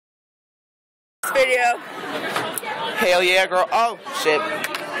Video. Hell yeah, girl. Oh, shit.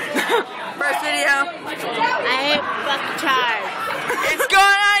 First video. I hate fucking cars. It's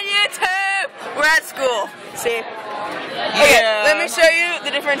going on YouTube. We're at school. See? Okay, Yeah. let me show you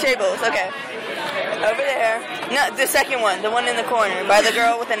the different tables. Okay. Over there. No, the second one. The one in the corner. By the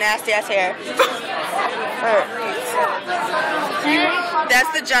girl with the nasty ass hair. Her.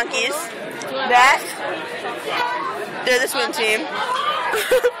 That's the junkies. That. They're the swim team.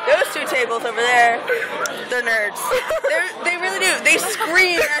 Those two tables over there, they're nerds. They really do. They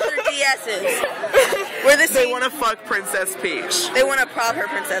scream at their DSs. They want to fuck Princess Peach. They want to prop her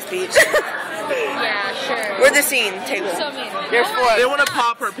Princess Peach. Yeah, sure. We're the scene table. So mean. There's four. They want to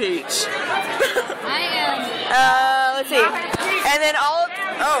pop her Peach. I am. Let's see. And then all of,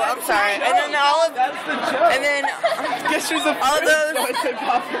 oh, I'm sorry. And then all of, and then Guess she's a all of those, so I said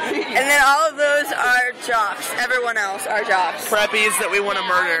pop her Peach. and then all of those are jocks. Everyone else are jocks. Preppies that we want to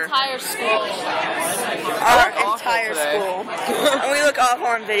murder. Entire school. Our awful entire today. school. And we look awful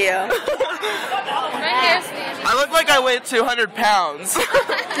on video. My hair's I look like I weighed 200 pounds.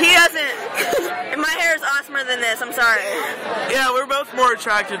 He doesn't. My hair is awesomer than this. I'm sorry. Yeah, we're both more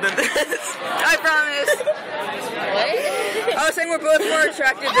attractive than this. I promise. I was saying we're both more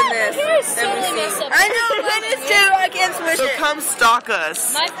attractive than this. You're silly this up. I know, mine is too. I can't swish So it. come stalk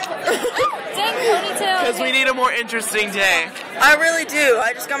us. My dang ponytail. Because we need a more interesting day. I really do.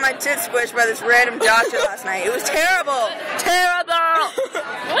 I just got my tits squished by this random doctor last night. It was terrible. Terrible.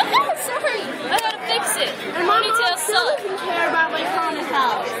 What? Sorry. I gotta fix it. My ponytail sucks. Care about my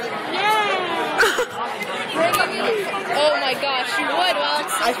ponytail. Oh my gosh, you would,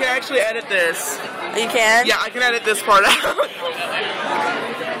 Alex. I can actually edit this. You can? Yeah, I can edit this part out.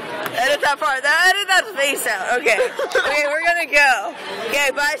 Edit that part. Edit that face out. Okay. Okay, we're gonna go.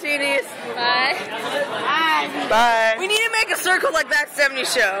 Okay, bye, sweeties. Bye. Bye. We need to make a circle like that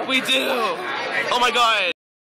 70s show. We do. Oh my god.